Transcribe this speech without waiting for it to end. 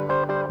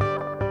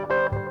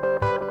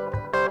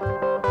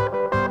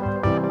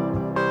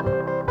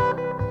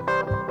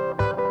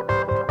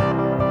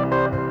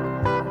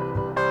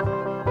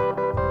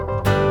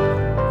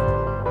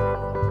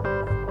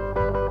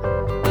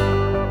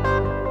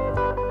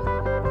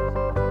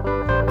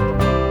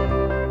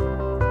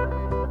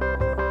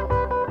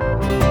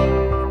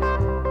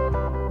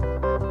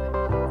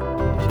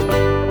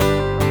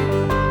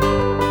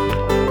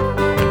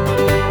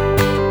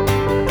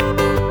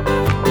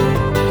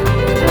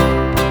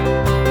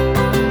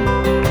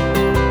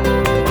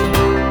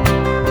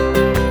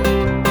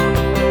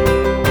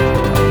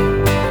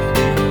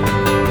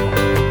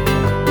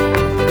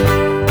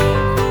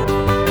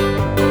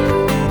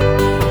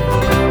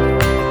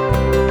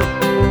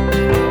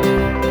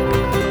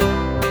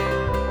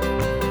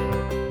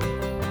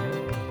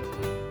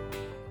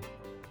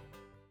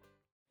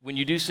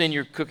do send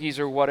your cookies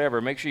or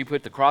whatever, make sure you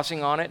put the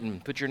crossing on it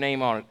and put your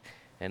name on it,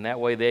 and that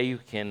way they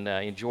can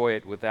enjoy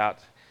it without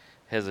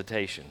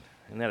hesitation.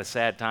 Isn't that a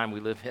sad time we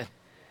live in?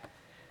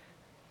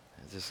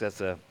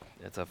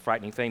 That's a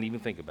frightening thing to even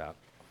think about.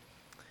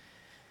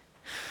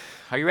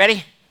 Are you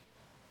ready?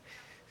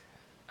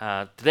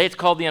 Today it's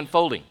called The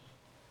Unfolding.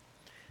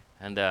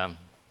 And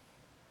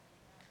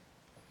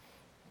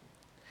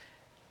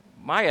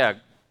my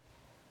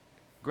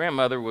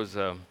grandmother was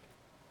a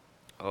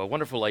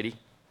wonderful lady.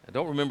 I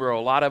don't remember a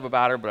lot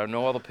about her, but I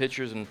know all the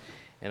pictures, and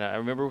I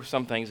remember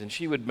some things. And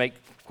she would make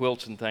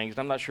quilts and things.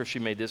 I'm not sure if she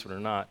made this one or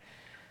not.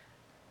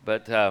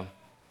 But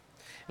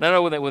and I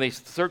know when they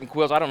certain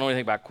quilts, I don't know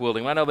anything about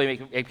quilting. I know they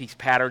make these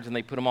patterns and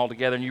they put them all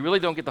together, and you really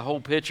don't get the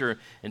whole picture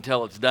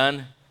until it's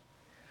done.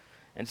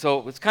 And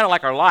so it's kind of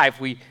like our life.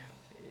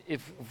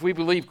 If we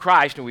believe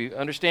Christ and we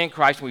understand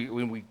Christ,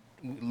 when we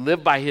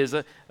live by His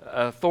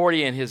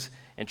authority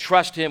and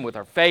trust Him with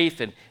our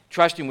faith and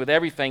trust Him with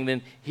everything,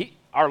 then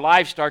our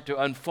lives start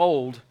to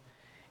unfold.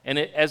 And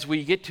as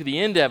we get to the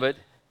end of it,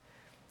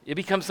 it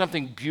becomes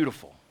something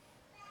beautiful.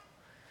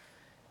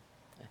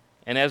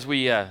 And as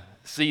we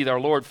see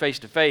our Lord face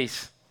to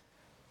face,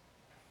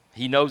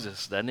 He knows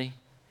us, doesn't He?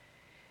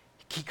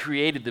 He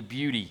created the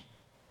beauty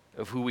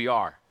of who we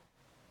are.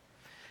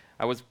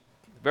 I was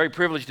very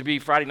privileged to be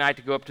Friday night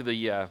to go up to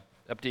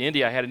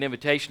India. I had an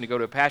invitation to go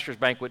to a pastor's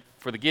banquet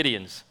for the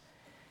Gideons,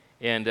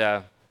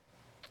 and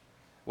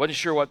wasn't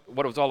sure what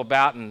it was all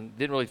about, and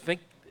didn't really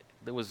think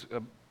there was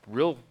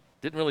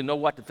didn't really know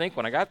what to think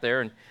when I got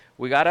there. And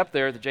we got up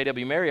there at the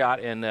JW Marriott,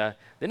 and there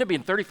ended up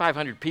being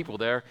 3,500 people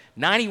there,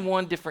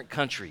 91 different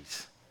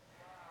countries.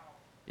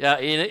 Yeah,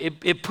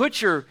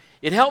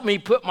 it helped me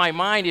put my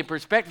mind in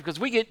perspective, because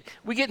we get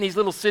in these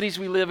little cities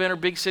we live in, or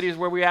big cities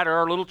where we at, or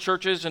our little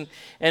churches,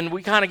 and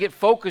we kind of get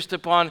focused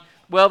upon,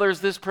 well, there's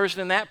this person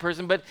and that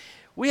person, but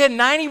we had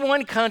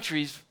 91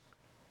 countries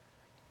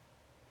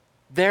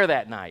there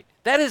that night.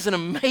 That is an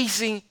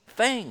amazing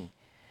thing.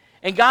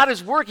 And God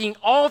is working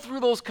all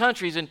through those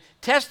countries, and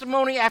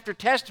testimony after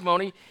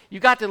testimony, you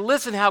got to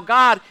listen how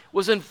God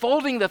was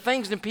unfolding the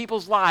things in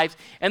people's lives,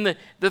 and the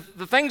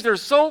things that are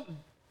so,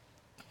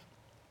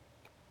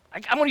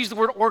 I'm going to use the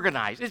word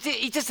organized.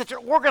 He's just such an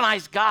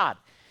organized God.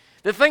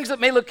 The things that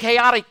may look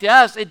chaotic to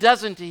us, it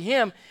doesn't to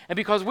Him, and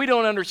because we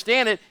don't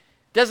understand it,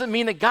 doesn't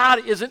mean that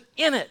God isn't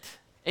in it.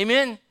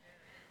 Amen?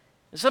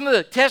 And some of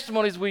the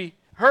testimonies we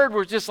heard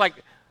were just like,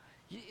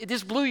 it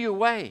just blew you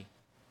away.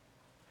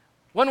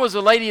 One was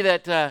a lady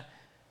that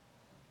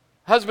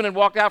husband had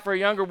walked out for a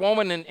younger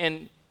woman,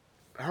 and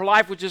her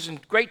life was just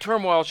in great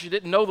turmoil. She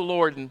didn't know the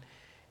Lord, and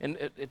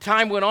as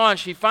time went on,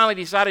 she finally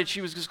decided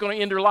she was just going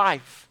to end her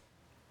life.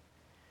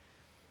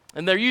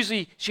 And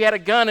she had a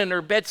gun in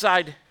her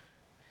bedside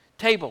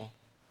table,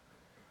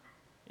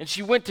 and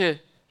she went to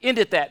end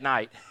it that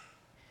night.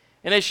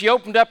 And as she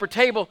opened up her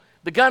table,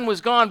 the gun was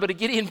gone, but a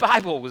Gideon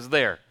Bible was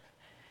there.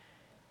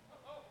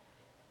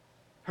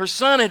 Her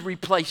son had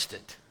replaced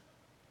it.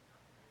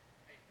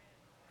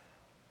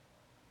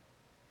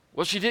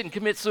 Well, she didn't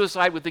commit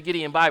suicide with the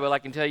Gideon Bible, I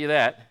can tell you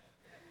that.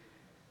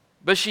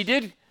 But she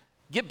did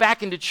get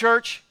back into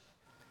church,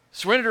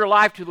 surrendered her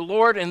life to the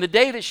Lord, and the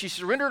day that she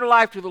surrendered her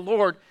life to the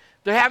Lord,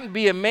 there happened to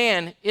be a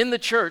man in the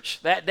church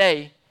that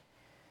day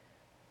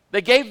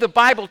that gave the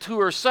Bible to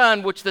her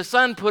son, which the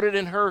son put it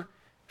in her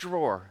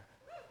drawer.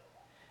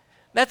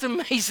 That's an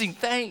amazing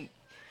thing.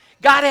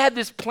 God had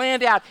this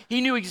planned out.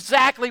 He knew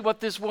exactly what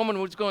this woman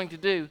was going to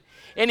do.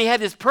 And He had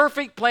this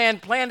perfect plan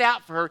planned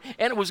out for her,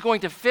 and it was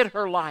going to fit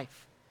her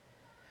life.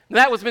 And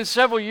that was been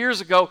several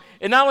years ago.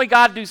 And not only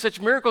God do such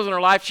miracles in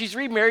her life, she's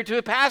remarried to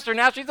a pastor.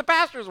 Now she's a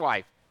pastor's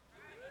wife.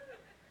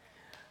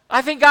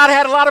 I think God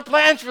had a lot of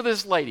plans for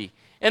this lady.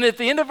 And at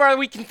the end of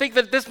we can think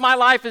that my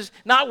life is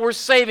not worth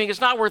saving.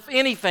 It's not worth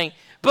anything.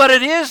 But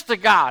it is to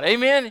God.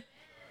 Amen?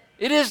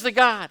 It is to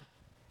God.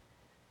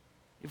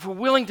 If we're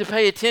willing to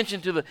pay attention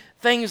to the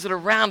things that are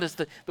around us,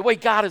 the way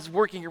God is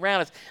working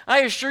around us. I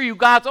assure you,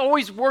 God's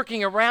always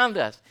working around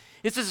us.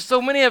 It's just so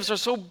many of us are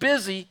so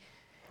busy,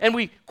 and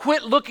we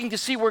quit looking to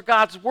see where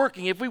God's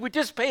working. If we would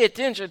just pay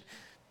attention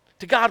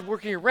to God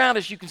working around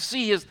us, you can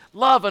see His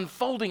love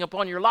unfolding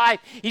upon your life.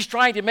 He's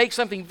trying to make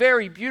something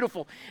very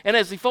beautiful. And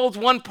as He folds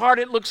one part,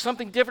 it looks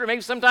something different.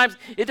 Maybe sometimes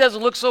it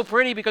doesn't look so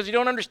pretty because you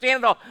don't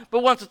understand it all.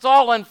 But once it's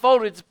all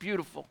unfolded, it's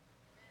beautiful.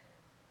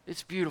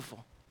 It's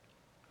beautiful.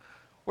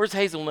 Where's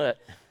Hazelnut?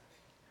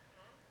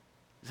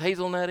 Is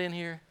Hazelnut in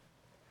here?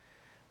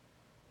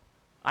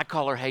 I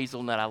call her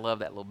Hazelnut. I love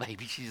that little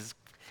baby.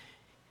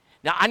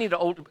 Now, I need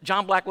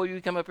John Blackwell,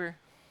 you come up here?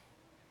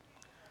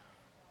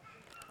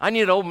 I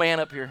need an old man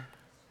up here.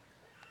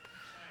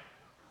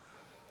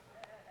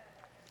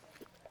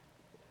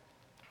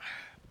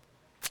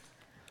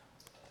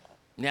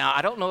 Now,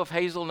 I don't know if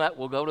Hazelnut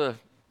will go to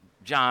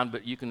John,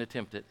 but you can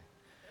attempt it.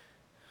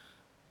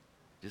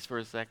 Just for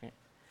a second.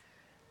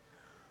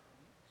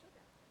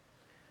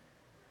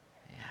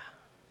 Yeah.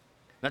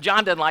 Now,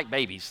 John doesn't like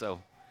babies,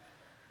 so.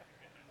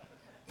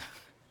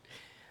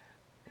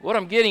 What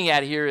I'm getting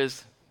at here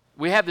is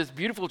we have this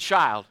beautiful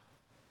child,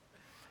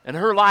 And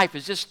her life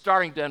is just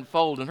starting to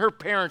unfold, and her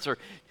parents are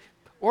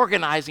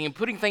organizing and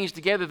putting things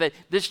together that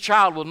this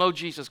child will know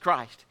Jesus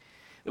Christ.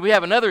 And we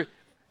have another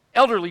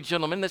elderly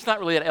gentleman that's not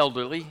really that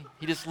elderly.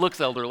 He just looks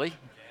elderly.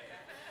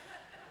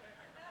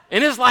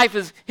 And his life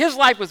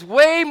was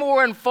way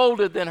more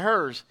unfolded than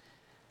hers.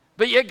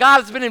 But yet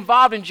God has been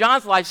involved in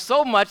John's life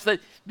so much that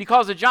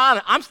because of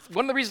John,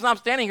 one of the reasons I'm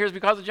standing here is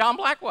because of John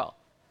Blackwell.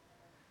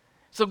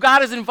 So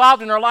God is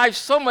involved in our lives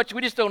so much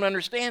we just don't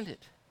understand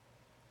it.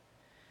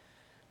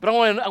 But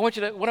what I want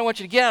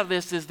you to get out of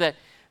this is that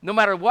no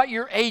matter what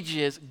your age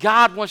is,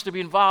 God wants to be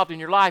involved in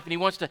your life, and he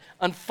wants to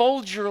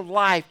unfold your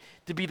life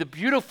to be the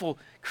beautiful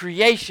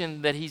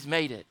creation that he's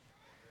made it.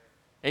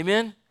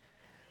 Amen?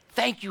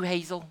 Thank you,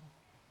 Hazel.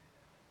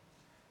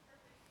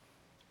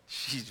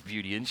 She's a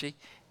beauty, isn't she?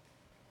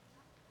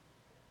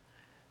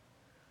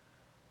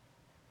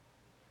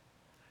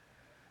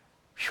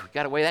 Whew,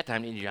 got away that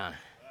time, didn't you, John?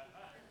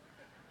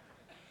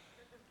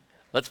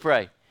 Let's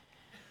pray.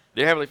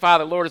 Dear Heavenly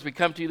Father, Lord, as we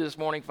come to you this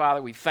morning,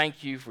 Father, we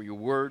thank you for your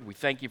word. We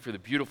thank you for the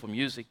beautiful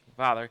music,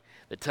 Father,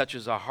 that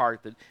touches our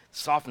heart, that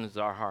softens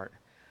our heart.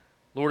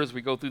 Lord, as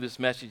we go through this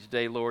message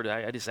today, Lord,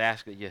 I just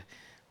ask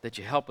that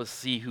you help us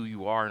see who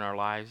you are in our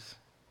lives,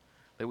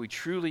 that we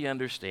truly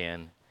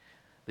understand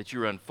that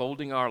you're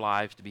unfolding our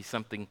lives to be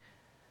something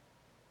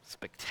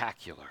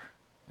spectacular.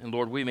 And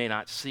Lord, we may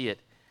not see it,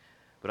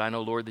 but I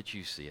know, Lord, that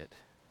you see it.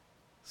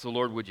 So,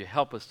 Lord, would you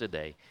help us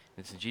today?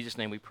 And it's in Jesus'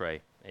 name we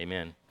pray.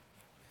 Amen.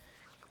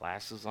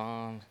 Glasses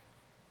on.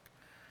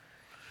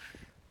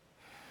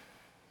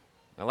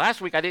 Now,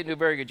 last week I didn't do a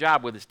very good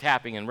job with this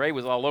tapping, and Ray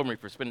was all over me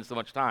for spending so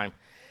much time.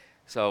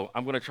 So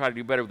I'm going to try to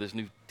do better with this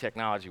new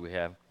technology we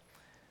have.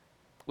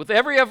 With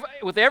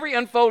every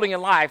unfolding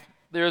in life,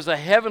 there is a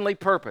heavenly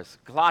purpose.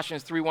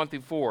 Colossians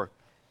 3:1-4.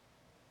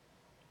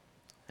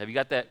 Have you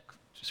got that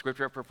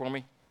scripture up for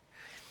me?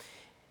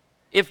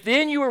 If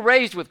then you were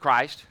raised with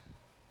Christ,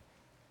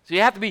 so you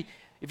have to be,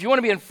 if you want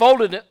to be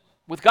unfolded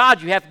with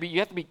God, you have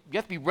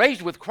to be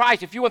raised with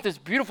Christ. If you want this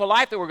beautiful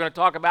life that we're going to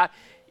talk about,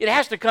 it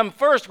has to come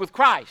first with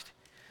Christ.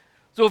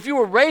 So if you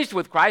were raised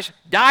with Christ,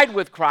 died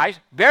with Christ,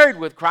 buried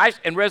with Christ,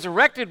 and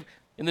resurrected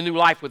in the new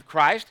life with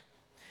Christ,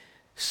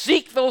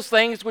 seek those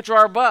things which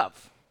are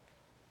above,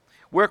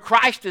 where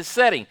Christ is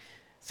sitting.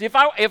 See, if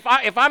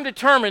I'm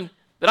determined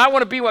that I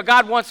want to be what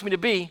God wants me to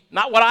be,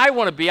 not what I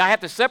want to be, I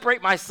have to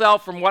separate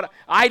myself from what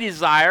I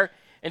desire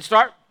and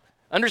start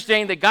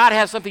understanding that God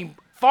has something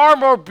far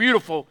more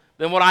beautiful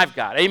than what I've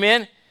got.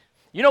 Amen?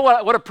 You know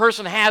what a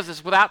person has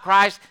that's without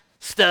Christ?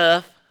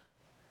 Stuff.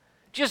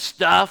 Just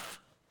stuff.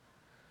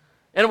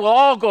 And it will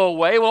all go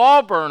away. It will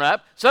all burn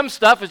up. Some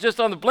stuff is just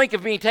on the blink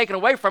of being taken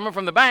away from them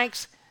from the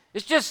banks.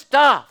 It's just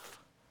stuff.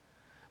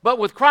 But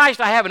with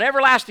Christ, I have an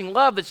everlasting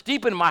love that's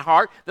deep in my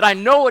heart that I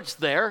know it's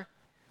there.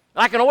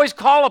 And I can always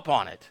call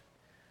upon it.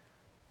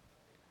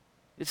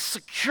 It's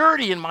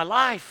security in my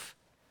life.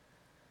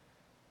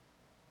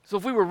 So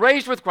if we were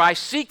raised with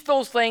Christ, seek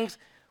those things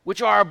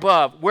which are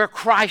above, where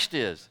Christ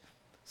is.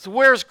 So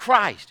where's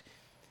Christ?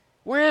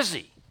 Where is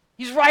he?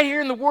 He's right here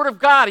in the Word of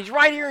God. He's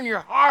right here in your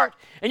heart,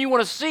 and you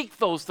want to seek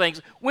those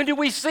things. When do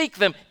we seek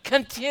them?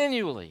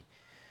 Continually.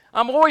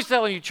 I'm always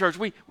telling you, church,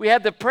 we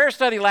had the prayer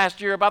study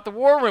last year about the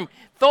war room.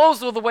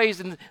 Those are the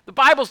ways in the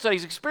Bible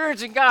studies,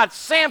 experiencing God,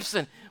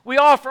 Samson. We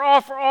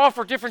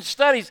offer different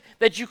studies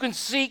that you can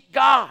seek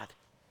God.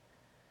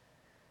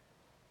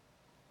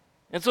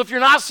 And so if you're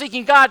not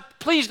seeking God,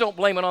 please don't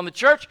blame it on the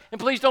church, and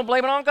please don't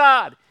blame it on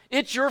God.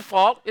 It's your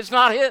fault. It's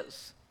not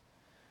his.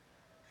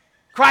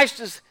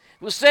 Christ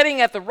was sitting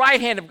at the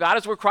right hand of God.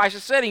 Is where Christ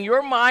is sitting.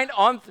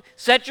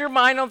 Set your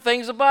mind on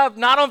things above,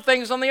 not on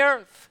things on the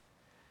earth.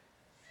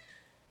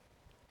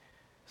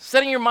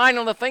 Setting your mind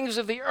on the things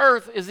of the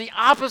earth is the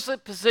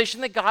opposite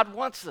position that God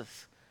wants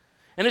us.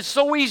 And it's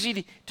so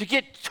easy to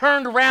get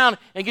turned around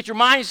and get your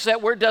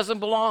mindset where it doesn't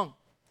belong.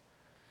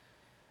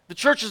 The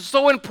church is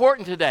so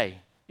important today.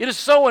 It is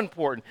so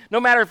important. No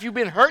matter if you've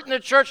been hurt in the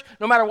church,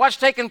 no matter what's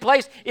taken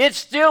place, it's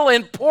still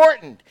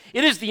important.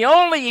 It is the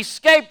only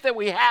escape that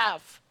we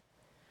have.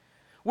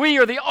 We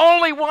are the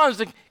only ones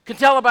that can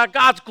tell about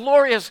God's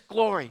glorious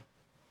glory.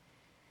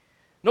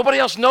 Nobody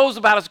else knows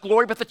about his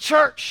glory but the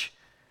church.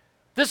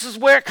 This is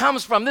where it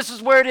comes from. This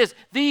is where it is.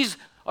 These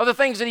are the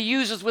things that he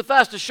uses with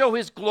us to show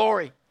his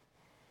glory.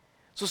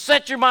 So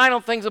set your mind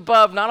on things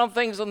above, not on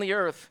things on the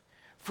earth.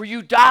 For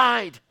you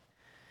died.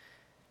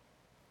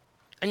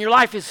 And your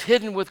life is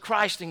hidden with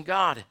Christ in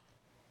God.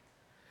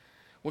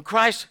 When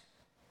Christ,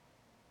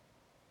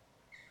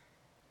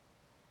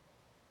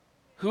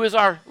 who is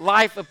our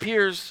life,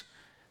 appears,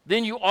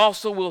 then you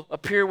also will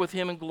appear with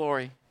him in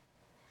glory.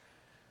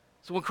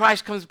 So when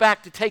Christ comes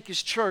back to take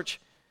his church,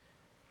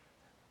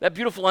 that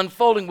beautiful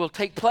unfolding will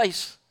take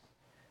place.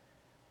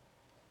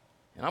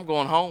 And I'm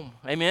going home.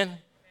 Amen?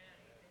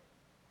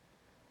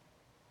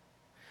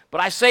 But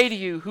I say to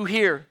you who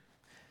hear,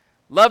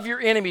 love your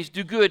enemies,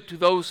 do good to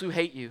those who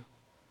hate you.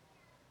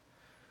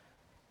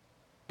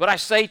 But I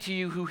say to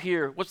you who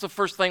hear, what's the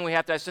first thing we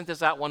have to, I sent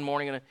this out one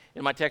morning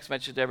in my text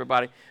message to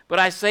everybody. But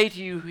I say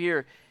to you who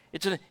hear,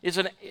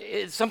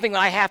 it's something that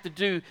I have to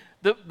do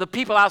the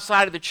people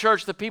outside of the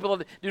church, the people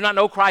that do not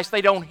know Christ,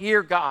 they don't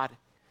hear God.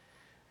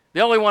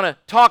 They only want to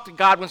talk to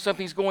God when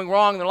something's going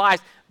wrong in their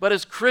lives. But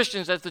as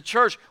Christians, as the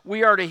church,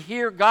 we are to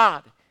hear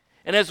God.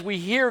 And as we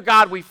hear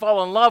God, we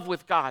fall in love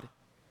with God.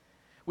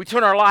 We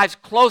turn our lives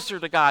closer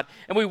to God,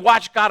 and we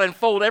watch God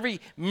unfold every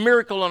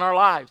miracle in our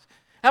lives.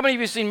 How many of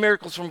you have seen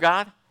miracles from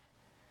God?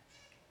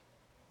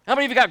 How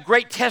many of you got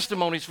great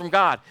testimonies from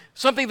God?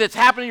 Something that's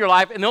happened in your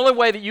life, and the only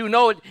way that you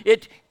know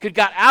it could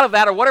got out of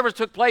that or whatever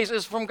took place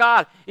is from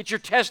God. It's your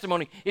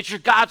testimony. It's your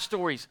God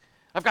stories.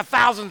 I've got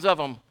thousands of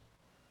them,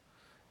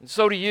 and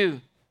so do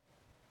you.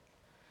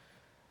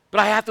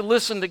 But I have to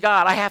listen to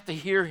God. I have to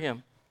hear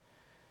Him.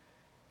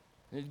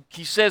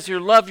 He says here,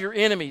 love your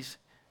enemies.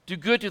 Do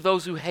good to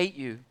those who hate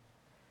you.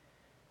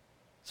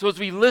 So as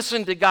we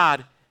listen to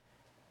God,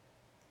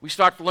 we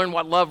start to learn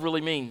what love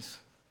really means.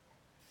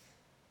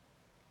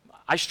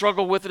 I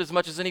struggle with it as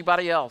much as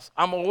anybody else.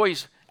 I'm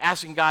always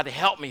asking God to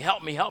help me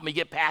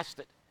get past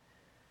it.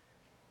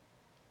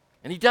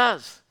 And He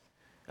does.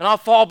 And I'll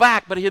fall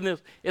back, but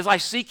as I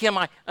seek Him,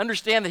 I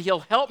understand that He'll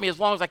help me as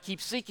long as I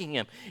keep seeking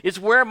Him. It's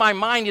where my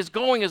mind is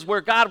going is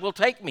where God will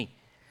take me.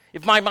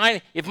 Let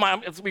me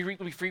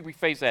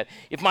rephrase that.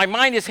 If my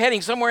mind is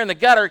heading somewhere in the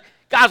gutter,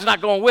 God's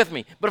not going with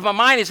me. But if my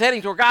mind is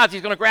heading toward God,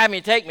 He's going to grab me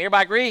and take me.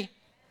 Everybody agree?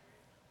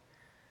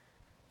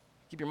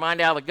 Keep your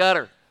mind out of the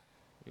gutter.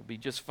 You'll be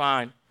just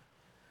fine.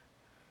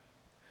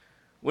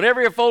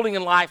 Whenever you're folding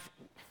in life,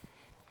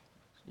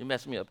 you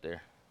messed me up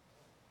there.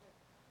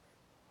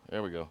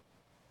 There we go.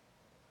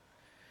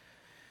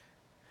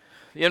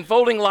 The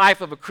unfolding life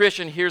of a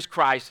Christian hears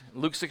Christ.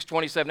 Luke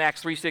 6:27,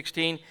 Acts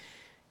 3:16.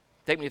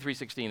 Take me to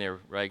 3:16 there,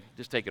 Ray.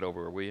 Just take it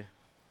over, will you?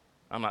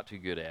 I'm not too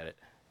good at it.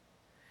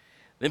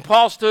 Then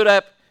Paul stood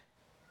up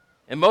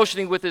and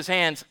motioning with his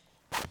hands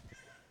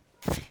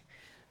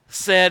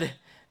said,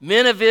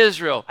 men of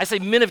Israel, I say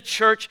men of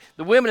church,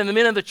 the women and the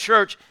men of the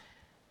church,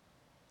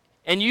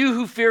 and you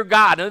who fear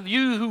God, and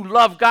you who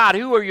love God,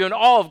 who are you in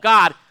awe of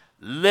God,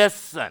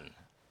 listen.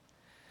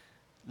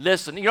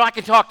 Listen. You know, I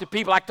can talk to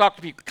people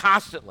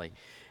constantly.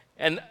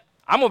 And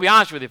I'm going to be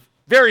honest with you,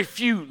 very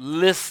few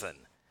listen.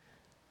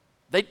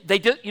 They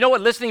do, you know what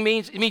listening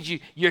means? It means you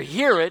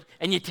hear it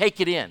and you take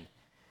it in.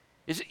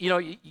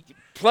 You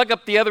plug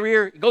up the other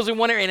ear, it goes in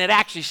one ear, and it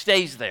actually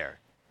stays there.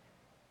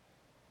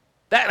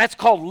 That's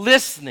called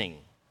listening.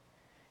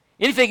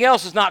 Anything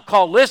else is not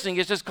called listening.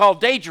 It's just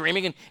called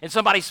daydreaming and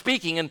somebody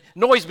speaking and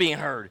noise being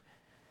heard.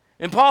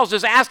 And Paul's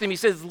just asking him, he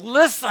says,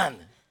 listen.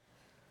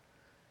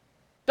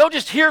 Don't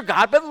just hear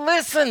God, but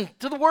listen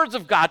to the words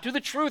of God, to the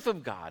truth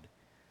of God.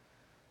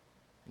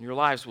 And your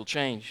lives will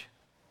change.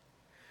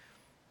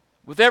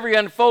 With every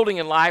unfolding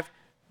in life,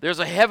 there's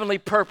a heavenly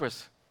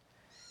purpose.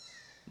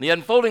 The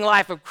unfolding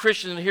life of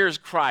Christians here is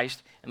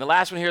Christ. And the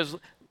last one here is,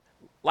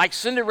 like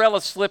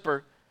Cinderella's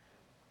slipper,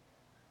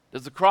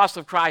 does the cross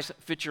of Christ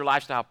fit your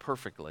lifestyle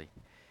perfectly?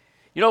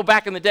 You know,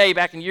 back in the day,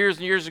 back in years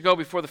and years ago,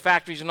 before the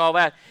factories and all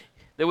that,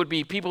 there would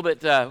be people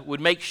that would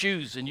make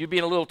shoes, and you'd be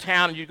in a little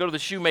town, and you'd go to the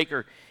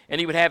shoemaker, and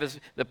he would have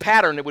the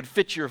pattern that would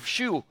fit your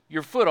shoe,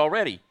 your foot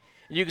already.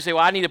 And you could say,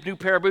 well, I need a new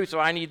pair of boots, or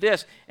I need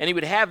this, and he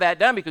would have that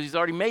done because he's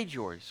already made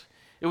yours.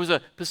 It was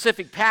a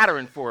specific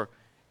pattern for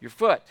your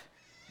foot.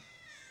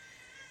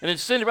 And then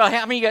Cinderella,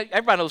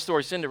 everybody knows the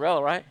story of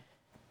Cinderella, right?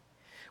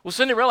 Well,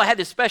 Cinderella had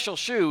this special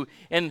shoe,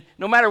 and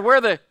no matter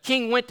where the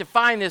king went to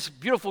find this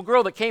beautiful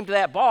girl that came to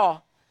that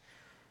ball,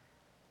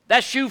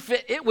 that shoe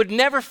it would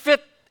never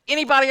fit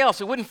anybody else.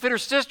 It wouldn't fit her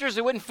sisters.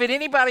 It wouldn't fit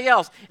anybody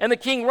else. And the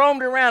king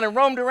roamed around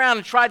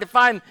and tried to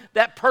find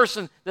that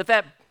person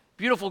that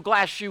beautiful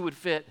glass shoe would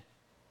fit.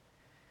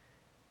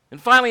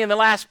 And finally, in the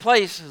last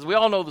place, as we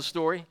all know the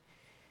story,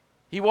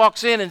 he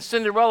walks in, and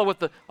Cinderella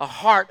with a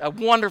heart, a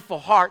wonderful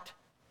heart,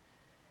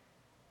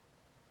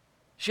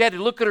 she had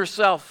to look at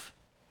herself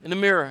in the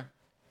mirror.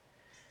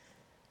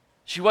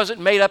 She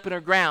wasn't made up in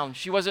her gown.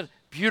 She wasn't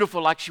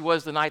beautiful like she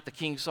was the night the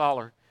king saw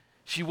her.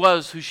 She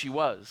was who she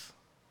was.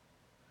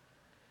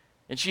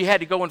 And she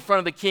had to go in front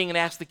of the king and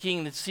ask the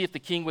king to see if the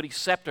king would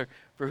accept her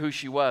for who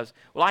she was.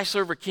 Well, I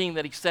serve a king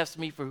that accepts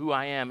me for who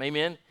I am.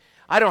 Amen?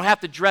 I don't have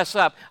to dress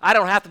up. I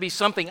don't have to be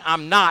something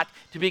I'm not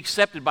to be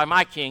accepted by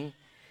my king.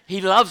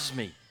 He loves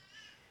me.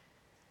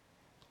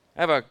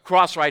 I have a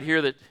cross right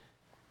here that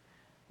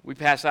we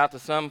pass out to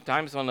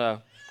sometimes on when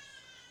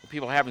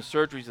people are having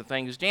surgeries and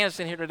things. Is Janice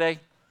in here today?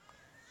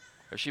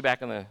 Or is she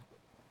back in the...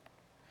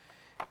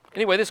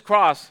 Anyway, this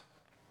cross,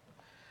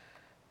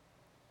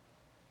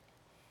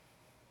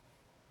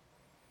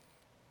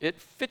 it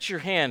fits your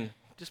hand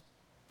just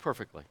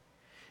perfectly.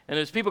 And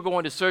as people go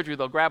into surgery,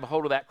 they'll grab a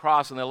hold of that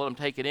cross and they'll let them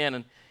take it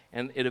in,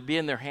 and it'll be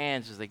in their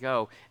hands as they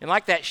go. And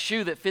like that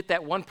shoe that fit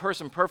that one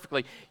person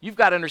perfectly, you've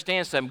got to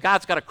understand something.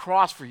 God's got a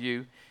cross for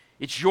you.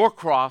 It's your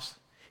cross.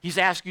 He's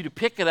asked you to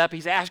pick it up.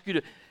 He's asked you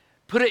to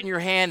put it in your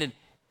hand and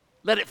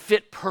let it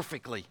fit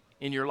perfectly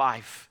in your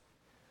life.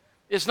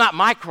 It's not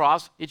my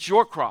cross. It's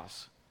your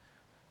cross.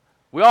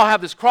 We all have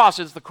this cross.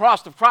 It's the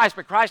cross of Christ,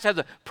 but Christ has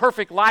a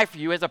perfect life for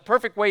you. He has a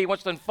perfect way He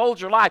wants to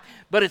unfold your life,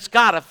 but it's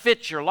got to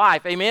fit your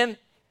life. Amen?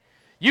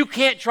 You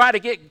can't try to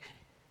get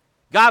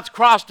God's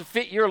cross to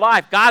fit your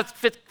life.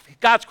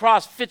 God's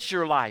cross fits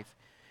your life.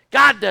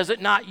 God does it,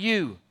 not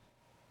you.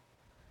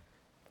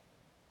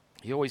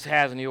 He always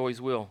has and he always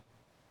will.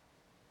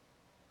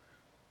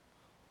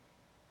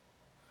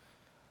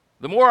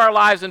 The more our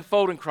lives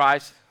unfold in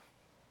Christ,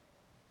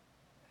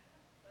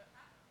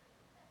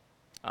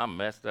 I'm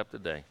messed up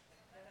today.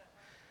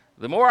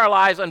 The more our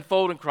lives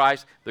unfold in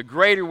Christ, the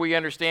greater we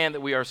understand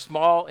that we are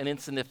small and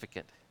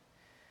insignificant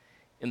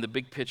in the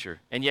big picture.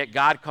 And yet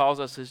God calls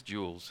us his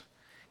jewels.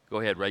 Go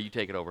ahead, Ray, you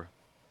take it over.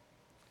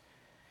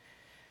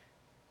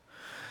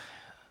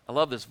 I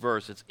love this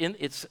verse.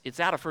 It's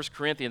out of 1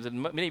 Corinthians,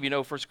 and many of you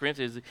know 1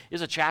 Corinthians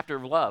is a chapter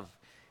of love.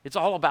 It's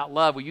all about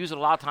love. We use it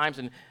a lot of times,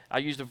 and I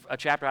used a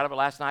chapter out of it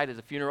last night at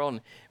a funeral,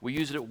 and we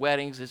use it at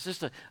weddings. It's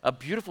just a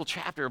beautiful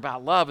chapter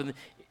about love. And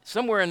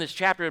somewhere in this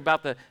chapter,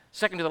 about the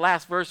second to the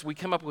last verse, we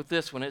come up with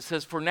this one. It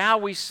says, "For now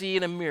we see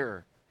in a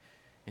mirror."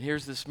 And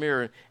here's this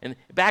mirror. And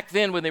back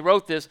then when they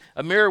wrote this,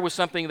 a mirror was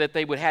something that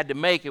they had to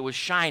make. It was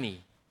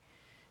shiny.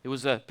 It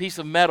was a piece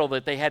of metal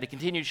that they had to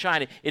continue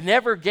shining. It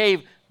never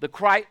gave the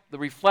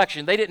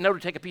reflection. They didn't know to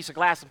take a piece of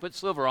glass and put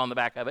silver on the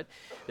back of it.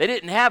 They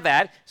didn't have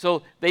that,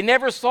 so they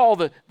never saw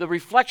the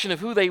reflection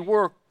of who they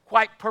were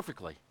quite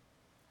perfectly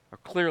or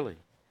clearly.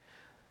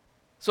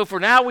 So for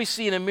now we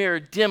see in a mirror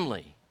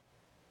dimly,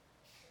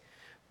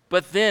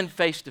 but then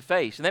face to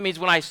face. And that means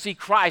when I see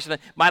Christ and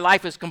my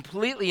life is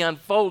completely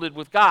unfolded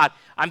with God,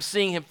 I'm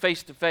seeing him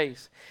face to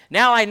face.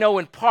 Now I know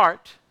in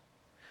part.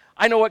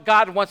 I know what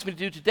God wants me to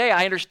do today.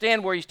 I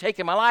understand where he's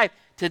taking my life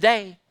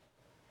today.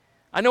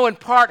 I know in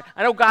part,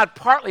 I know God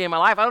partly in my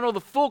life. I don't know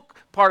the full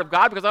part of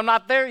God because I'm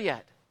not there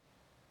yet.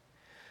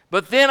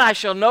 But then I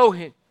shall know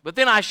him. But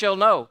then I shall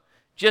know,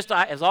 just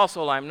as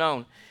also I'm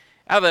known.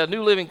 Out of the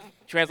New Living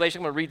Translation,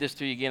 I'm going to read this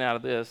to you again out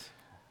of this.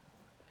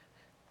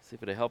 See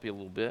if it'll help you a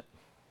little bit.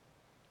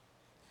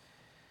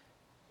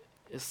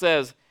 It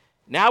says,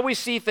 "Now we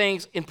see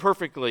things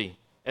imperfectly,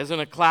 as in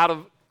a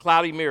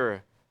cloudy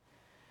mirror.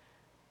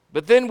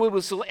 But then we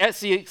will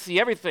see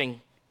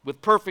everything with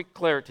perfect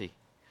clarity.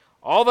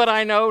 All that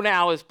I know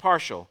now is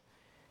partial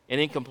and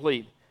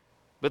incomplete.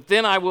 But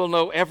then I will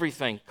know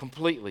everything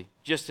completely,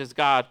 just as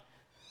God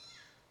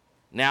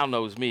now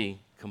knows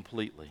me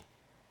completely."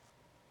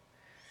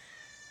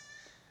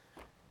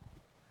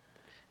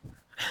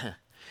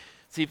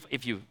 See,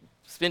 if you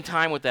spend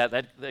time with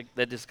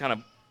that just kind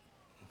of,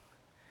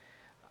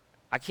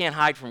 I can't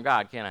hide from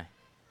God, can I?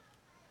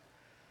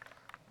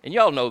 And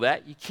y'all know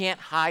that. You can't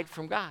hide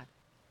from God.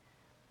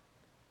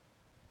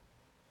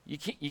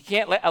 You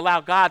can't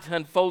allow God to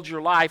unfold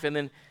your life, and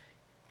then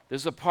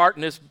there's a part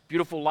in this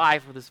beautiful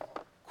life with this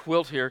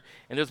quilt here,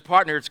 and there's a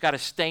part in there that's got a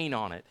stain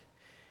on it.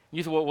 And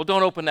you say, well,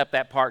 don't open up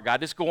that part, God.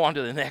 Just go on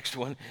to the next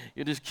one.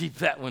 You just keep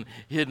that one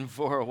hidden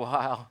for a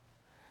while.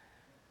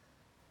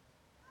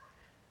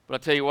 But I'll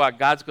tell you what,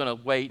 God's going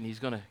to wait, and he's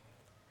going to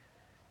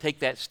take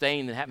that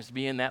stain that happens to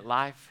be in that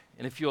life,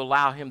 and if you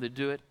allow him to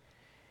do it,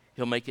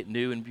 he'll make it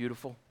new and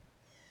beautiful.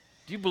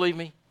 Do you believe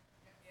me?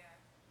 Yeah.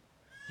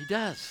 He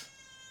does.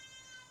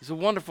 He's a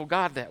wonderful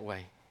God that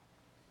way.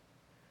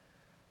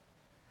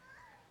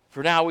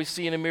 "For now we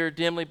see in a mirror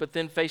dimly, but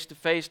then face to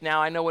face.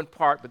 Now I know in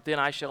part, but then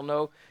I shall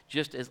know,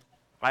 just as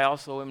I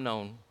also am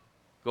known."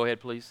 Go ahead,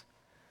 please.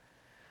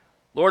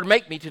 "Lord,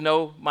 make me to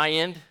know my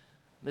end."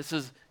 This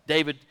is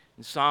David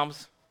in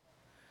Psalms.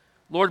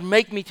 "Lord,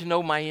 make me to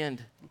know my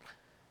end.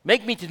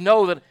 Make me to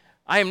know that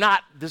I am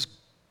not this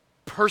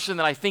person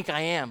that I think I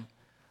am.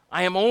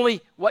 I am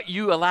only what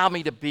you allow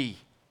me to be.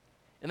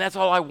 And that's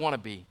all I want to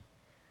be.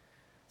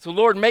 So,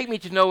 Lord, make me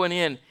to know an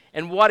end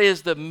and what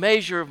is the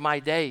measure of my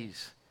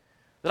days.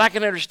 That I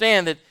can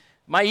understand that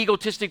my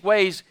egotistic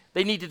ways,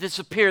 they need to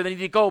disappear. They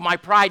need to go. My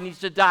pride needs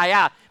to die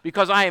out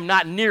because I am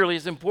not nearly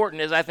as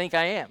important as I think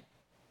I am.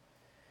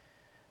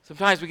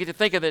 Sometimes we get to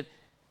think of that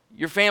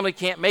your family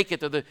can't make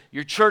it, or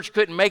your church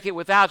couldn't make it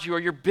without you, or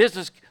your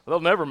business, they'll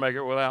never make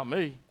it without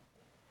me.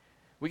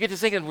 We get to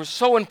thinking we're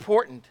so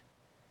important,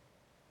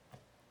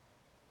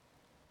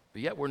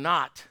 but yet we're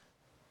not.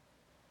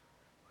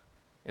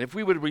 And if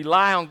we would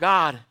rely on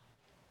God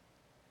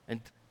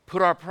and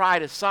put our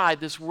pride aside,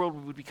 this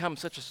world would become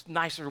such a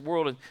nicer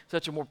world and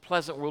such a more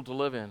pleasant world to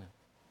live in.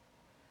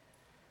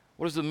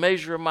 What is the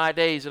measure of my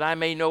days, that I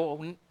may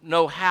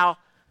know how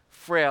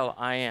frail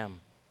I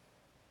am?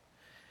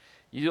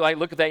 You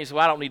look at that and you say,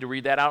 well, I don't need to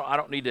read that. I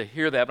don't need to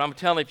hear that. But I'm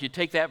telling you, if you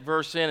take that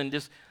verse in and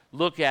just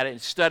look at it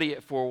and study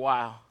it for a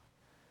while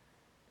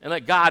and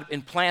let God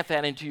implant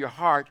that into your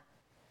heart,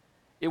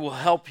 it will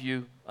help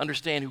you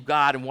understand who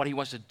God and what he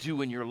wants to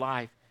do in your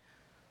life.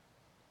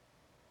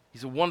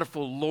 He's a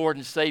wonderful Lord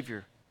and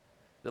Savior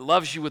that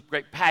loves you with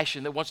great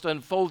passion, that wants to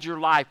unfold your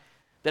life,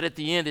 that at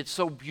the end it's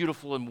so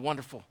beautiful and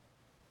wonderful.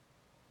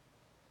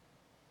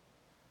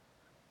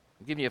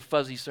 I'm giving you a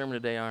fuzzy sermon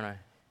today, aren't I?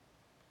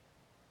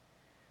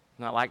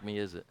 Not like me,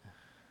 is it?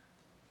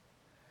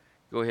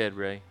 Go ahead,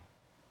 Ray.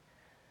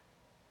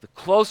 The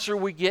closer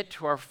we get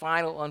to our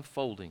final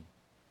unfolding,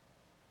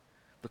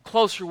 the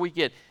closer we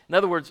get. In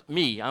other words,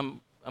 me,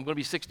 I'm going to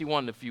be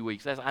 61 in a few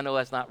weeks. I know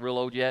that's not real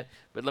old yet,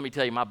 but let me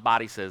tell you, my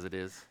body says it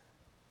is.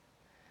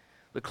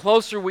 The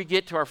closer we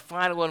get to our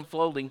final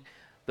unfolding,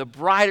 the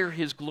brighter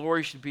His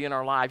glory should be in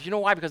our lives. You know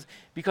why?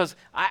 Because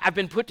I've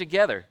been put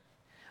together.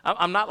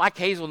 I'm not like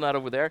Hazelnut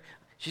over there.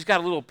 She's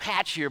got a little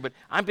patch here, but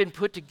I've been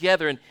put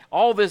together, and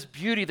all this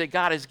beauty that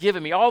God has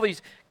given me, all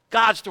these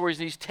God stories,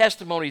 these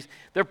testimonies,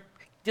 they're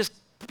just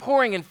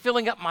pouring and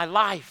filling up my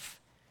life.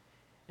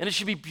 And it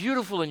should be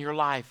beautiful in your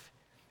life.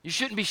 You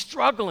shouldn't be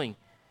struggling.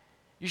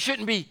 You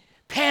shouldn't be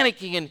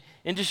panicking and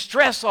in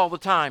distress all the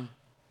time.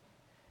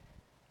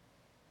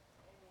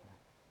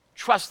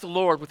 Trust the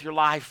Lord with your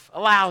life.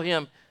 Allow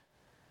Him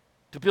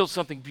to build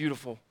something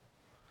beautiful.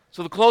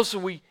 So the closer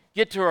we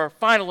get to our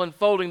final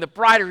unfolding, the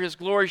brighter His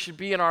glory should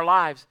be in our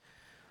lives.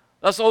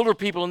 Us older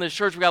people in this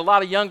church, we got a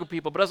lot of younger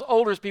people, but us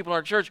older people in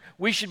our church,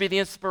 we should be the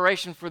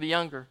inspiration for the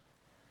younger.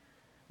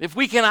 If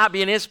we cannot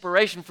be an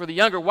inspiration for the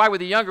younger, why would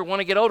the younger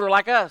want to get older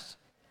like us?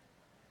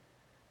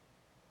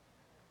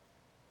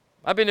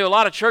 I've been to a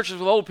lot of churches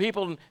with old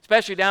people,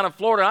 especially down in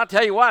Florida, and I'll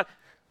tell you what,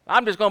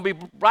 I'm just going to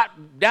be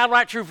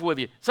downright truthful with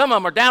you. Some of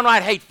them are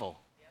downright hateful.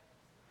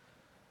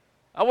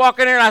 I walk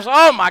in there and I say,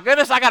 oh my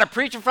goodness, I got to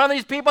preach in front of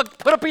these people.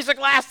 Put a piece of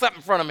glass up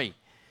in front of me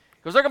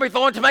because they're going to be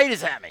throwing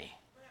tomatoes at me.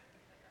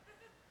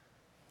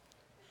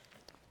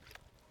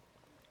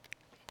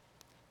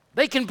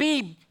 They can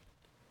be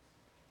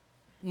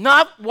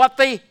not what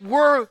they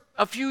were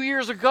a few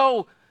years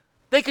ago.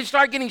 They can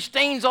start getting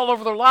stains all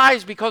over their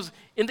lives because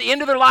in the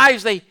end of their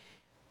lives they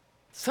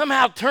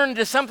somehow turned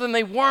into something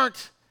they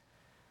weren't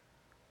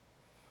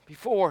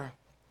before.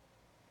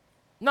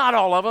 Not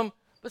all of them,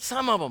 but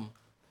some of them.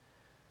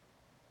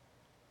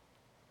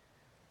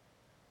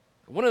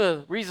 One of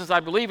the reasons I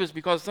believe is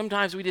because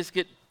sometimes we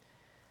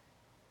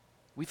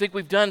think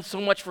we've done so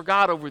much for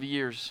God over the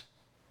years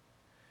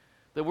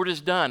that we're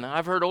just done.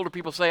 I've heard older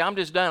people say, I'm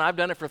just done. I've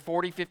done it for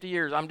 40, 50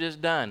 years. I'm just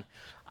done.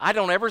 I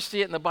don't ever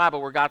see it in the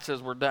Bible where God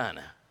says we're done.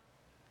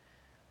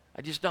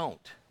 I just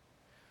don't.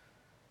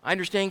 I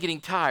understand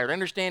getting tired. I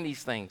understand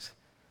these things.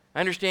 I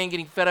understand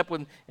getting fed up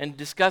with and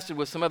disgusted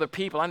with some other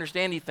people. I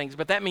understand these things,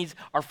 but that means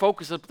our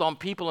focus is on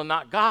people and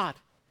not God.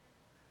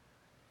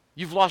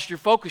 You've lost your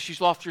focus. You've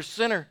lost your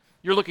center.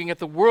 You're looking at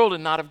the world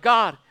and not of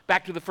God.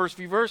 Back to the first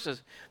few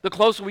verses. The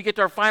closer we get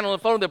to our final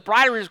unfolding, the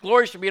brighter His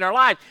glory should be in our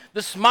lives.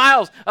 The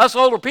smiles, us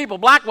older people,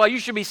 Blackwell, you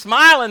should be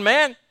smiling,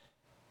 man.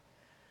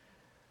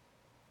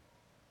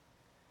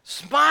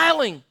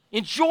 Smiling,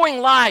 enjoying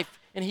life,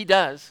 and He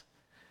does.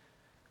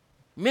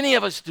 Many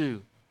of us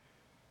do.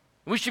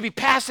 We should be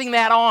passing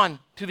that on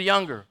to the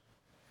younger.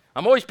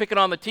 I'm always picking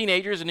on the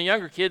teenagers and the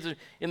younger kids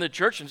in the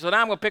church, and so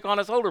now I'm going to pick on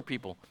us older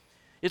people.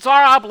 It's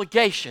our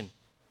obligation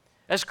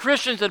as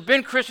Christians that have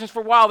been Christians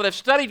for a while, that have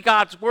studied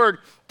God's Word,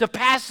 to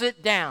pass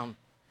it down.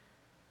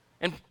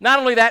 And not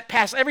only that,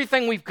 pass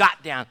everything we've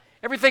got down,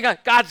 everything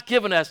God's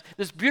given us,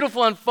 this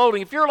beautiful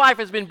unfolding. If your life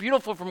has been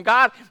beautiful from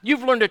God,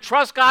 you've learned to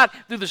trust God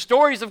through the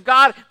stories of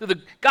God, through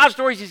the God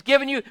stories He's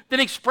given you, then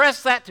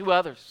express that to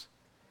others.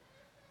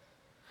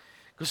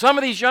 Because some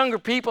of these younger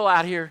people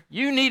out here,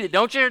 you need it,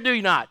 don't you, or do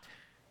you not?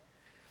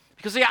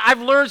 Because see,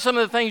 I've learned some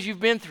of the things you've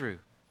been through.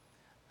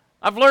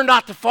 I've learned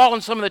not to fall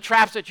in some of the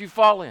traps that you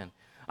fall in.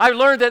 I've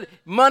learned that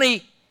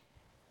money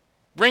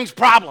brings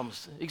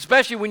problems,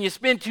 especially when you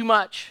spend too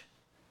much.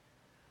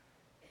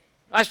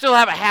 I still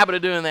have a habit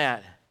of doing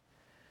that,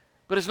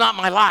 but it's not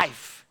my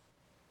life.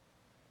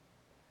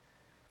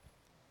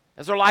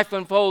 As our life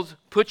unfolds,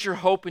 put your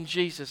hope in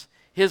Jesus.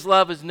 His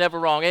love is never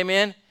wrong.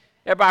 Amen?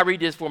 Everybody read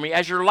this for me.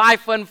 As your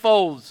life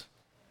unfolds,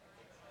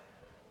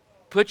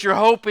 put your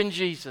hope in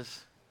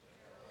Jesus.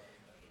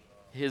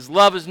 His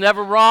love is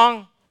never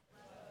wrong,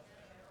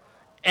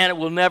 and it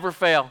will never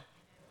fail.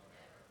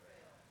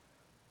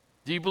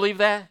 Do you believe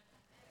that?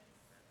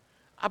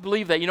 I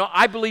believe that. You know,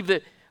 I believe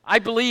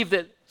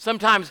that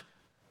sometimes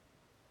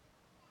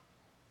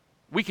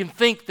we can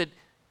think that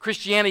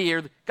Christianity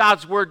or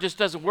God's Word just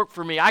doesn't work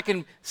for me. I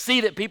can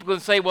see that people can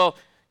say, well,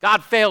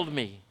 God failed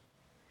me.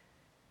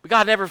 But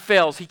God never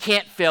fails. He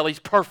can't fail. He's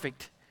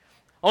perfect.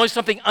 Only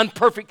something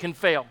unperfect can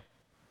fail.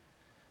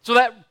 So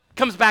that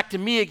comes back to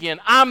me again.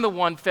 I'm the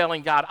one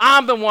failing God.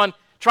 I'm the one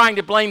trying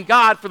to blame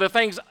God for the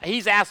things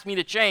He's asked me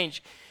to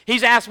change.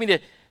 He's asked me to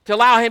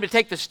allow Him to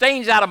take the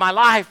stains out of my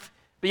life,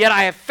 but yet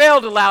I have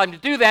failed to allow Him to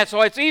do that, so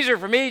it's easier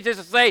for me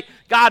just to say,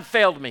 God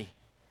failed me.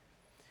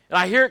 And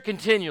I hear it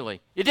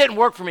continually. It didn't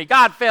work for me.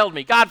 God failed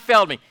me. God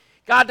failed me.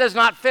 God does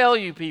not fail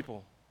you,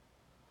 people.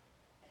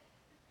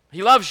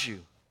 He loves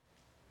you.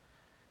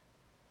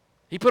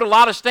 He put a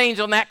lot of stains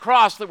on that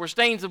cross that were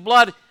stains of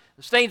blood,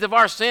 the stains of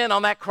our sin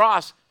on that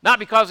cross, not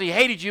because He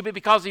hated you, but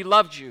because He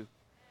loved you.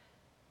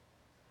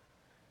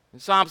 In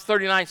Psalms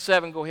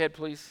 39:7, go ahead,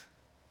 please.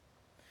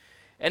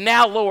 And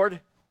now, Lord,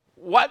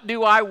 what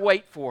do I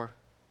wait for?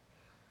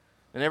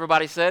 And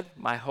everybody said,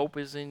 my hope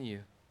is in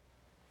you.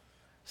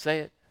 Say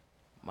it.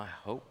 My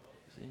hope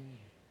is in you.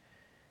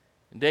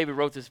 And David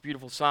wrote this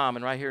beautiful psalm,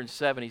 and right here in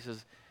 7, he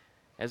says,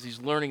 as he's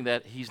learning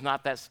that he's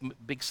not that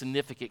big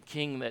significant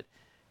king that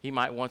he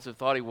might once have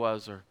thought he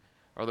was, or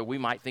that we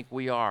might think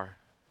we are.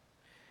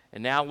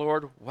 And now,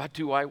 Lord, what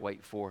do I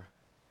wait for?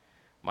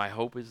 My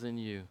hope is in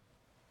you.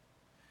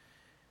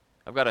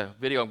 I've got a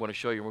video I'm going to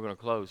show you, and we're going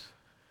to close.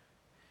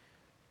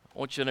 I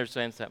want you to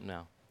understand something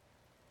now.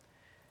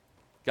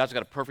 God's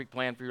got a perfect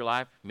plan for your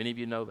life. Many of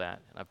you know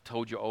that. And I've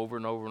told you over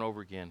and over and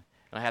over again.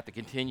 And I have to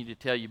continue to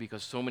tell you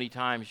because so many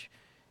times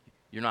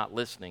you're not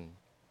listening.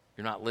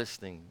 You're not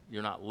listening.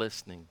 You're not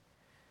listening.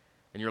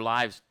 And your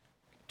lives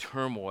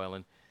turmoil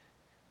and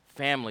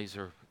families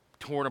are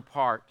torn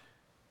apart.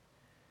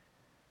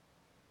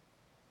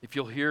 If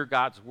you'll hear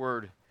God's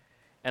word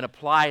and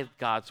apply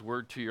God's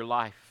word to your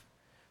life,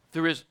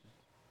 there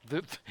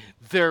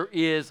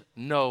is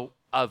no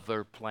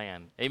other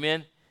plan.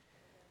 Amen?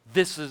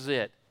 This is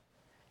it.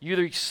 You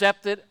either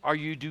accept it or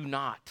you do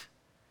not.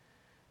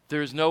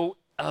 There's no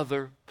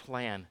other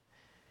plan.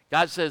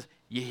 God says,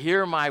 you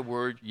hear my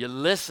word, you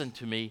listen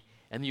to me,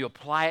 and you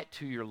apply it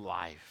to your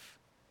life.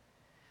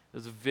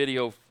 There's a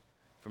video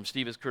from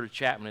Steve Curtis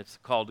Chapman. It's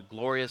called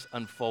Glorious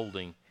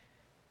Unfolding.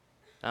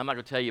 I'm not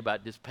going to tell you about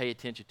it. Just pay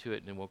attention to it,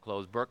 and then we'll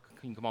close. Burke,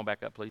 can you come on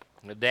back up, please?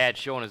 The dad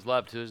showing his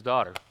love to his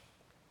daughter.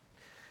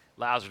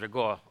 Allows her to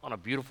go on a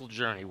beautiful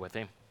journey with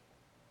him.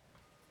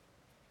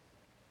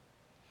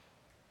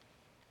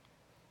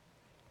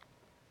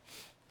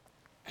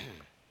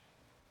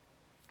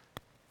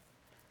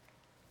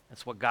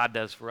 That's what God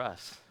does for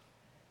us.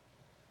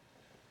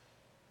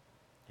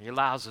 He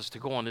allows us to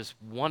go on this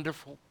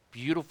wonderful,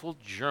 beautiful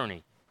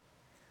journey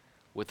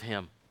with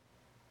Him.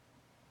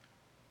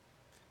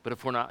 But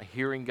if we're not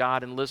hearing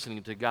God and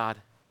listening to God,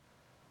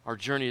 our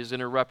journey is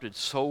interrupted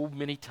so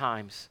many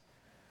times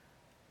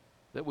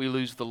that we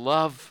lose the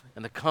love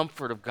and the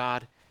comfort of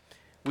God.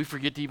 We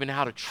forget even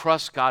how to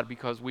trust God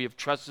because we have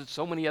trusted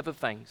so many other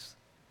things.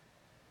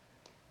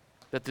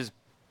 That this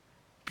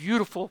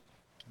beautiful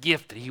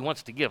gift that He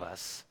wants to give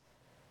us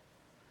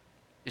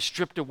is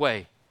stripped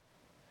away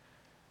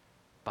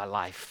by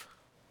life.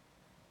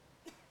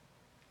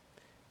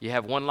 You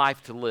have one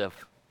life to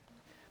live.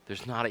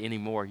 There's not any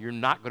more. You're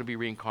not going to be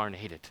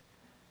reincarnated.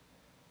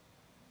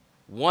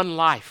 One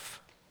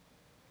life.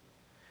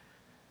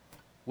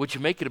 Would you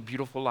make it a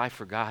beautiful life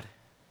for God?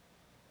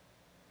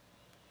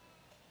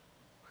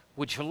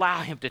 Would you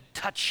allow Him to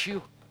touch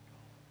you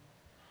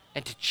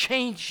and to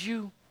change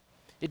you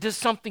into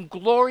something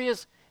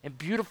glorious and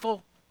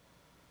beautiful?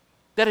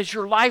 That as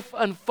your life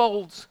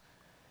unfolds,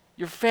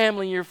 your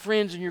family, your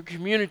friends, and your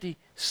community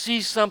see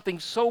something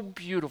so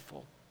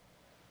beautiful,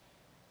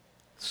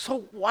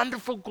 so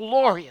wonderful,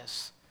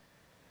 glorious,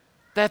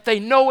 that they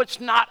know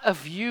it's not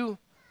of you,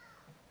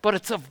 but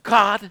it's of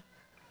God.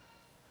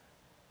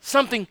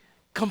 Something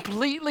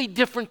completely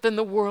different than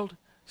the world,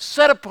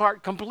 set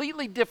apart,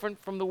 completely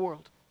different from the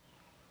world.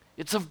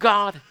 It's of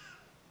God.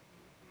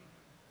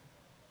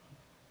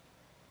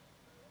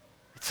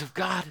 It's of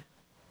God.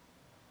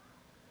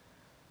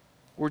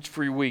 Words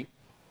for your week.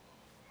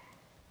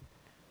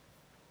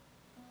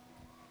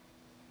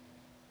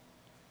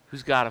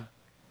 Who's got them?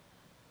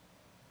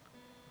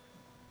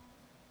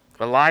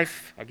 A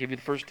life. I'll give you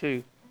the first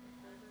two.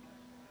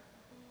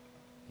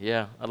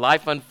 Yeah. A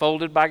life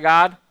unfolded by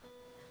God.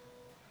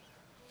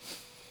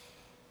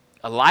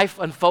 A life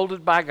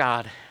unfolded by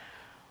God.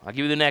 I'll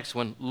give you the next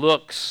one.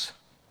 Looks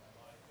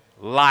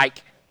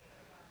like.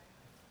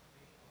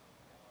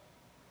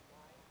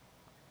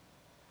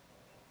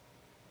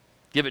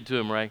 Give it to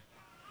him, Ray.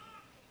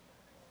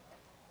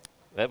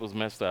 That was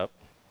messed up.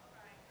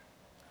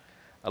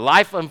 A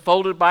life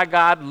unfolded by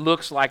God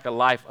looks like a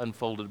life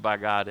unfolded by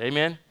God.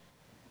 Amen?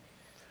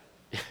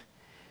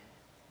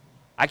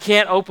 I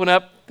can't open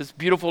up this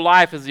beautiful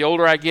life as the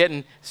older I get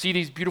and see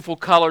these beautiful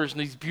colors and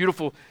these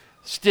beautiful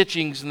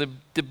stitchings and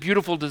the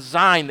beautiful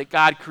design that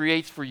God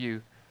creates for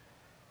you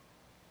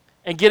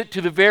and get it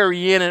to the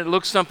very end and it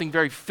looks something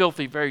very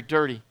filthy, very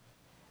dirty.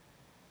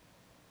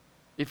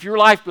 If your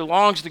life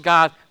belongs to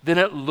God, then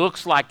it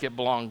looks like it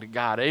belonged to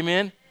God.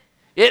 Amen?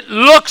 It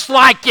looks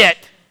like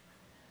it.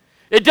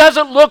 It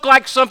doesn't look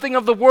like something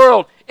of the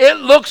world. It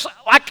looks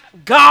like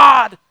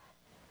God.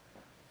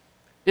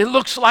 It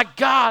looks like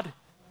God.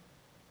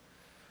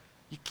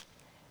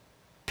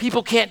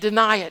 People can't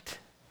deny it.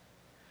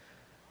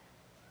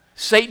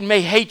 Satan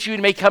may hate you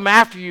and may come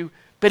after you,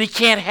 but he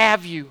can't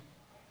have you.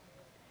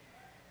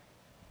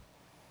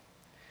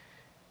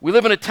 We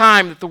live in a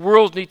time that the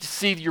world needs to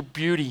see your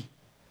beauty.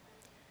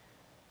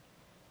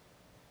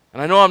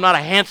 And I know I'm not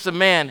a handsome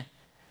man,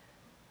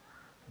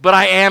 but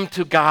I am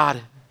to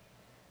God.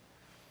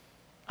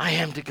 I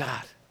am to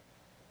God.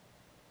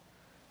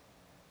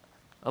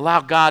 Allow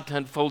God to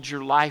unfold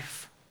your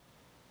life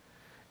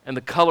and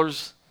the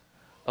colors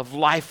of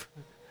life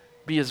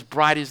be as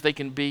bright as they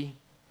can be.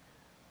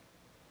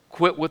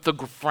 Quit with the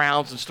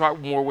frowns and start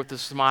more with the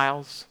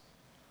smiles.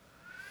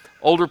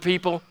 Older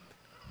people,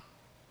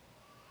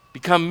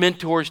 become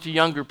mentors to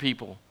younger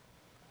people.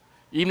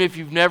 Even if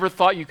you've never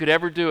thought you could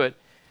ever do it.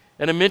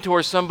 And a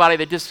mentor is somebody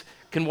that just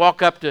can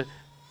walk up to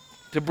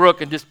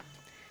Brooke and just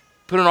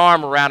put an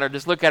arm around her,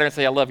 just look at her and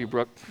say, I love you,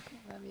 Brooke.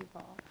 Love you,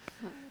 Paul.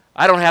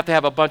 I don't have to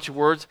have a bunch of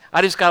words.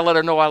 I just got to let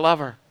her know I love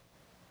her.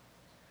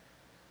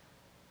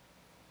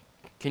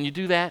 Can you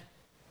do that?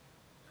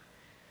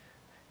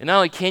 And not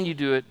only can you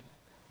do it,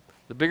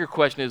 the bigger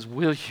question is,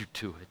 will you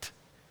do it?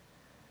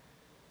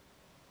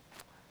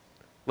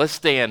 Let's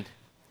stand.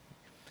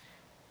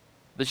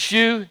 The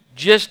shoe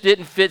just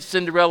didn't fit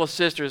Cinderella's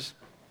sisters.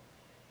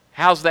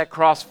 How's that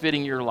cross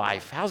fitting your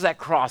life? How's that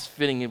cross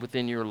fitting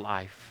within your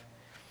life?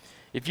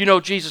 If you know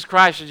Jesus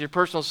Christ as your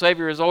personal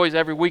Savior, as always,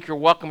 every week you're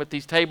welcome at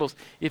these tables.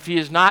 If He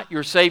is not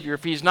your Savior,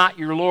 if He's not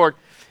your Lord,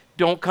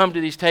 don't come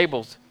to these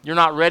tables. You're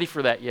not ready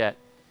for that yet.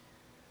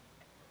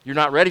 You're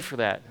not ready for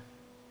that.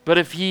 But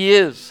if He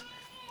is,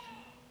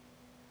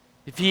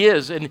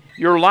 and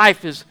your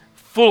life is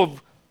full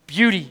of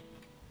beauty,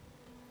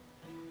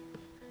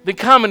 then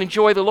come and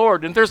enjoy the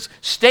Lord. And if there's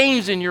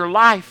stains in your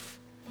life,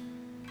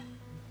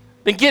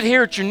 then get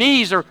here at your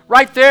knees or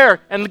right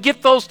there and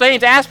get those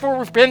stains. Ask for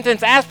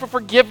repentance. Ask for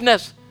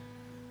forgiveness.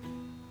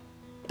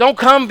 Don't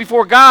come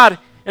before God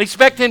and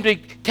expect Him to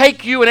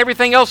take you and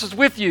everything else is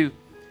with you.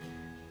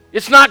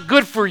 It's not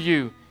good for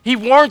you. He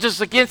warns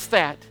us against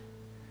that.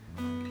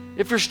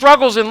 If your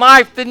struggle's in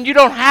life, then you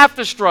don't have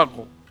to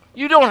struggle.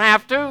 You don't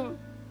have to.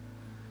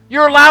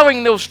 You're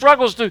allowing those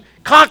struggles to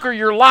conquer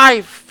your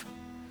life.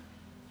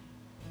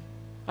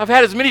 I've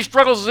had as many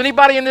struggles as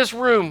anybody in this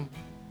room.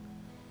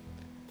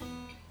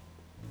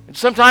 And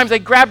sometimes they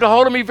grabbed a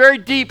hold of me very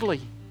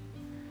deeply.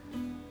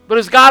 But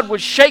as God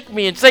would shake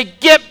me and say,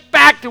 get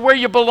back to where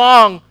you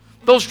belong,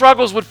 those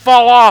struggles would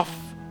fall off.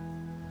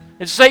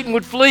 And Satan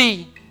would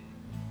flee.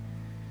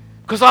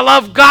 Because I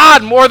love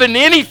God more than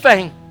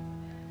anything.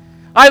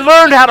 I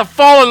learned how to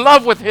fall in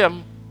love with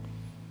Him.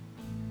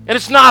 And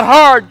it's not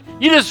hard.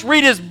 You just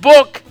read His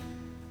book.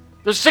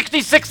 There's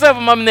 66 of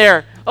them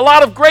there. A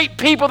lot of great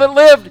people that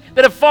lived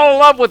that have fallen in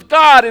love with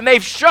God, and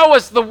they've shown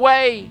us the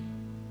way.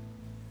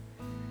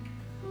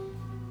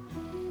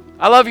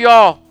 I love you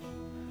all.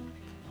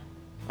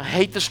 I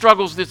hate the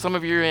struggles that some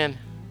of you are in.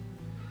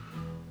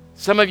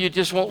 Some of you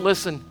just won't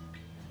listen.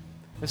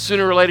 And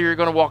sooner or later, you're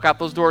going to walk out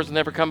those doors and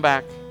never come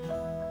back.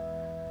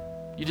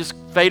 You just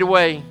fade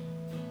away.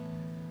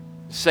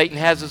 Satan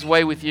has his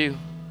way with you.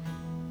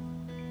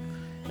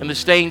 And the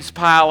stains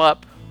pile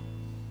up.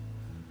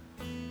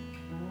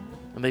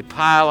 And they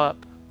pile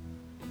up.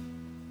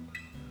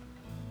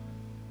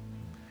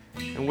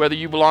 And whether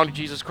you belong to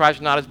Jesus Christ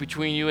or not is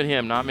between you and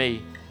Him, not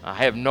me. I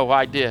have no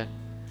idea.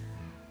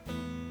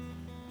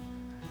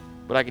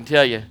 But I can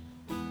tell you,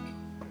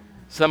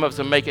 some of us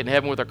will make it in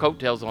heaven with our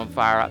coattails on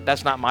fire.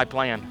 That's not my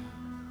plan.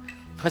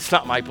 That's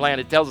not my plan.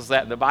 It tells us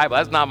that in the Bible.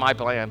 That's not my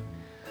plan.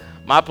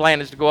 My plan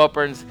is to go up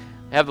there and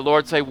have the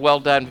Lord say, well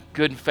done,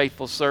 good and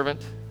faithful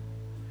servant.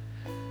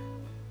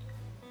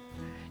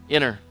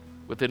 Enter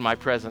within my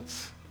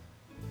presence.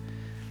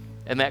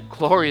 And that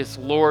glorious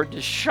Lord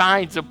just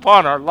shines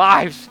upon our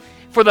lives.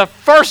 For the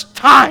first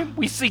time,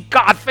 we see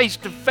God face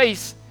to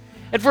face.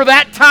 And for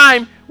that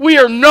time, we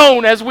are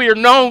known as we are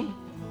known.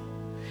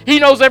 He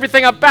knows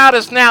everything about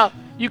us now.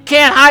 You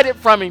can't hide it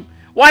from Him.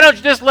 Why don't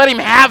you just let Him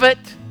have it?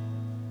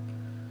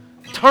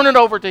 Turn it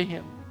over to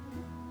Him.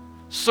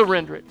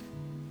 Surrender it.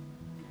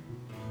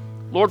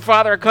 Lord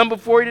Father, I come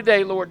before you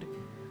today, Lord.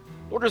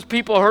 Lord, there's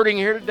people hurting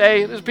here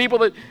today. There's people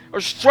that are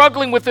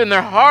struggling within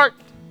their heart.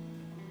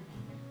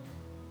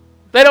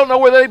 They don't know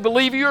whether they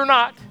believe you or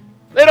not.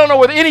 They don't know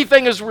whether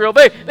anything is real.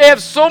 They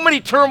have so many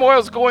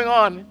turmoils going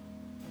on.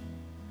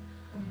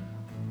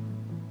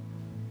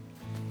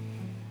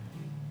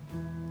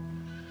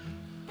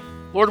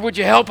 Lord, would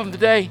you help them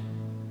today?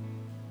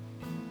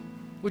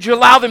 Would you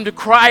allow them to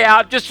cry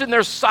out, just in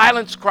their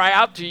silence, cry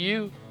out to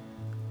you?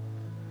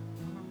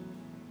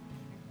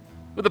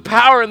 With the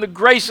power and the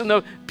grace and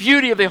the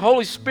beauty of the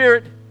Holy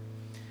Spirit,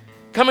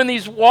 come in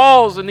these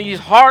walls and these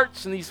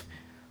hearts and these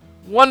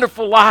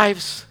wonderful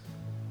lives.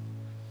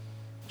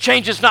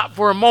 Change us not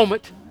for a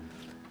moment,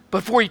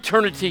 but for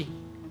eternity.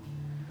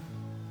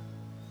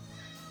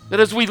 That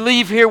as we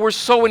leave here, we're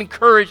so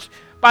encouraged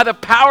by the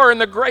power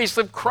and the grace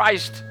of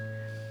Christ.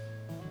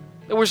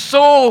 That we're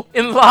so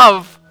in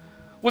love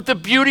with the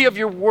beauty of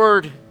your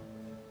word.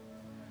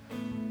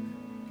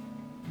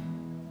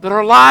 That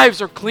our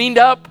lives are cleaned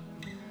up.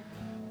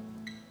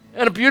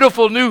 And a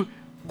beautiful new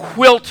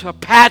quilt, a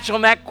patch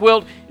on that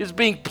quilt is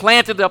being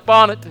planted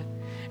upon it.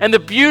 And the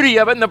beauty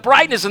of it and the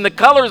brightness and the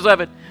colors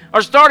of it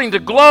are starting to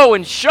glow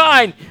and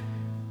shine.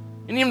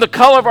 And even the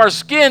color of our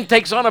skin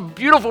takes on a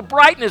beautiful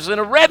brightness and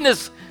a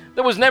redness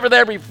that was never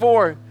there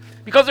before.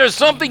 Because there's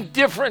something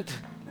different.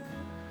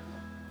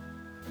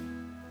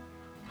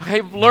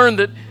 I've learned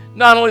that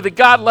not only that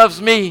God loves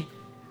me,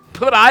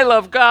 but I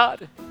love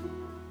God.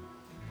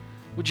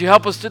 Would you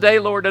help us today,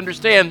 Lord,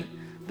 understand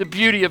the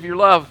beauty of your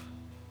love?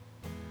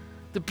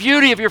 The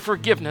beauty of your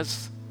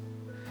forgiveness.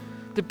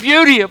 The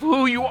beauty of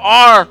who you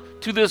are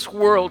to this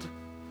world.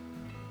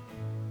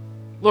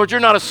 Lord, you're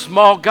not a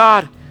small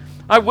God.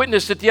 I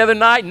witnessed it the other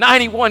night,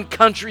 91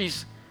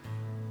 countries.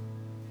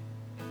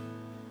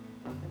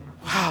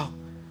 Wow.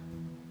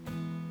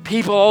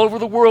 People all over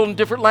the world in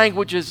different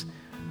languages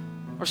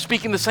are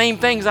speaking the same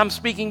things I'm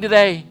speaking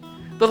today.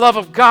 The love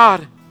of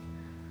God.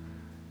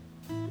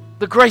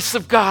 The grace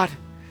of God.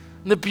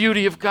 And the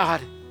beauty of God.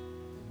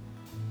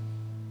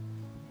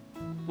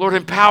 Lord,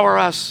 empower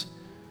us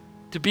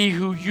to be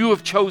who you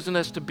have chosen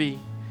us to be.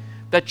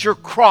 That your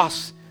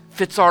cross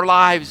fits our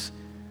lives.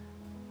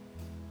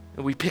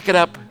 And we pick it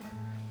up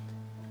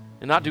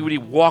and not do we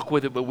walk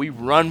with it, but we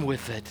run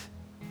with it.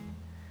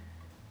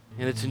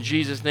 And it's in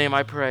Jesus' name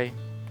I pray.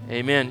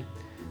 Amen.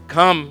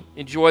 Come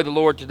enjoy the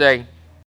Lord today.